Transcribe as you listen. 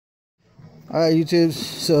Alright, YouTube,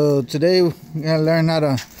 so today we're gonna learn how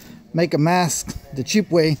to make a mask the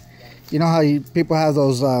cheap way. You know how people have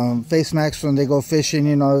those face masks when they go fishing,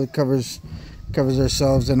 you know, it covers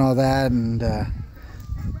themselves and all that. And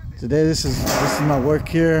today this is my work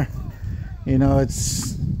here. You know,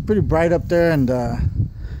 it's pretty bright up there, and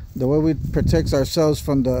the way we protect ourselves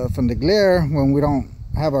from the glare when we don't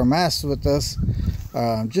have our masks with us,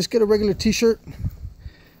 just get a regular t-shirt.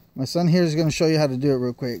 My son here is going to show you how to do it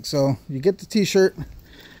real quick. So you get the t-shirt,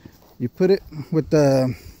 you put it with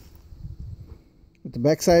the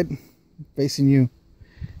backside facing you.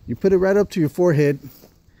 You put it right up to your forehead,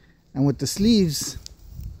 and with the sleeves,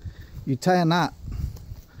 you tie a knot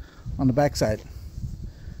on the backside.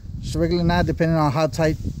 Just a regular knot, depending on how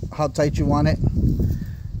tight you want it.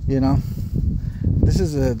 You know, this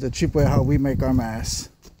is the cheap way how we make our masks.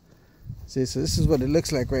 See, so this is what it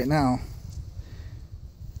looks like right now.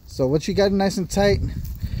 So once you got it nice and tight,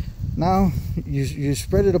 now you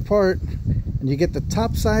spread it apart, and you get the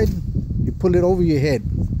top side, you pull it over your head.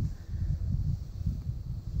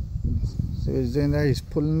 See what he's doing there? He's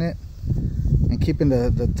pulling it and keeping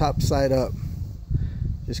the top side up.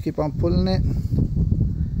 Just keep on pulling it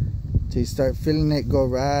till you start feeling it go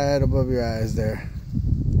right above your eyes there.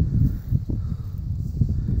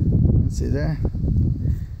 See there?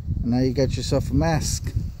 And now you got yourself a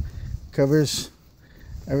mask. Covers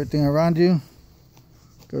everything around you,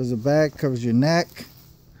 covers the back, covers your neck,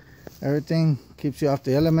 everything, keeps you off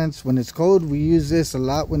the elements. When it's cold, we use this a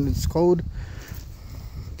lot when it's cold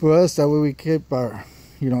for us. That way we keep our,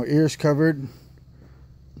 you know, ears covered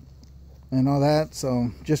and all that.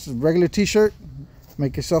 So just a regular t-shirt,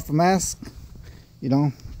 make yourself a mask, you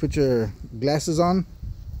know, put your glasses on,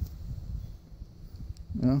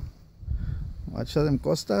 you know, watch them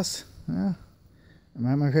costas, yeah,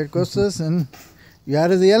 my head costas, and you're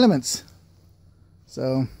out of the elements.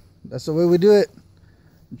 So that's the way we do it.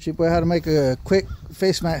 Cheap way how to make a quick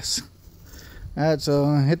face mask. Alright,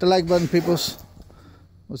 so hit the like button, peoples.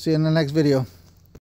 We'll see you in the next video.